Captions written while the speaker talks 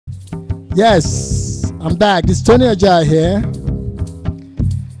Yes, I'm back. This is Tonyajayi here.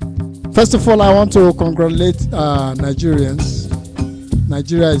 First of all, I want to congratulate Nigerians.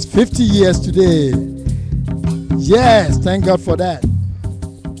 Nigeria is 50 years today. Yes, thank God for that.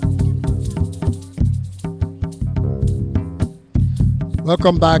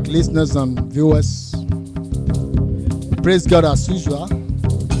 Welcome back, listeners and viewers. Praise God as usual.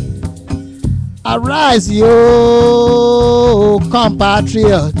 Arise, yo,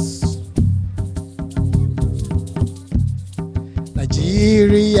 compatriots.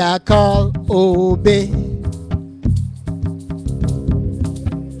 Nigeria call, obey.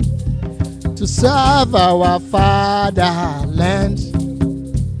 To serve our fatherland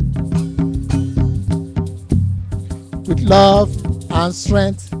with love and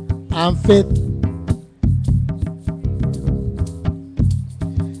strength and faith.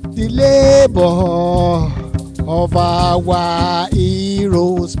 The labor of our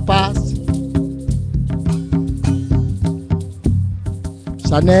heroes past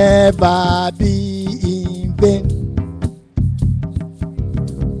shall never be in vain.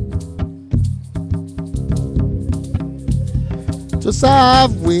 To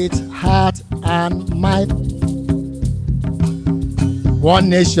serve with heart and might, one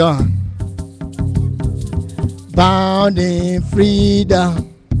nation bound in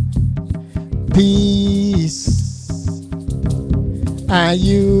freedom, peace and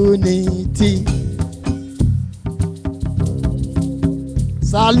unity.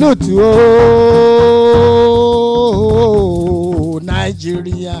 Salute to all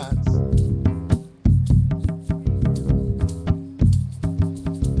Nigerians.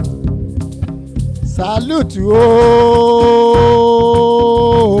 Salute to all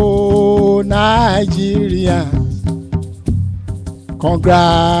Nigerians.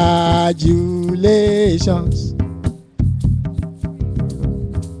 Congratulations.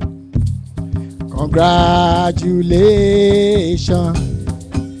 Congratulations.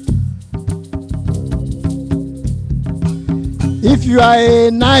 If you are a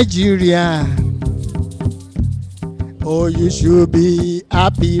Nigerian, oh, you should be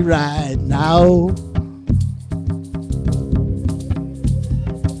happy right now.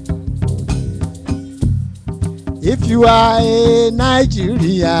 If you are a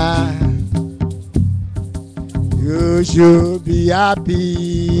Nigerian, you should be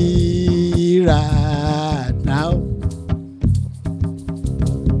happy right now.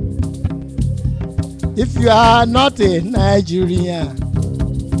 If you are not a Nigerian,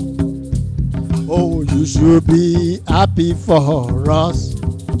 oh, you should be happy for us.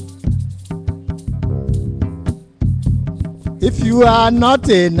 If you are not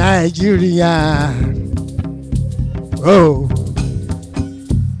a Nigerian, oh,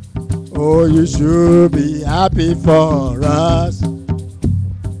 you should be happy for us.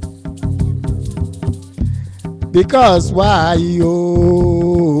 Because why,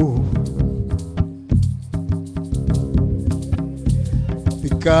 oh?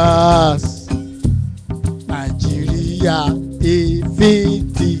 Because Nigeria is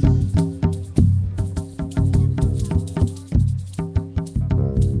 50.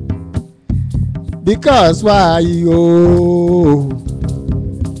 Because why, oh?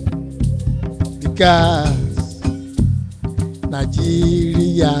 Because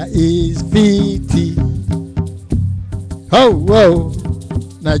Nigeria is 50. Oh, oh,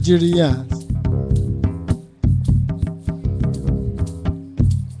 Nigerians.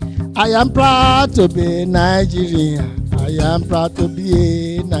 I am proud to be Nigerian. I am proud to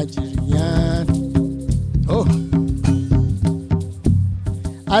be a Nigerian. Oh.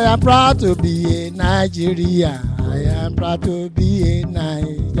 I am proud to be a Nigerian. I am proud to be a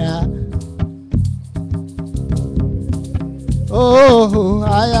Niger. Oh,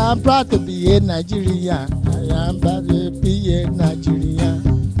 I am proud to be a Nigerian. I am proud to be a Niger.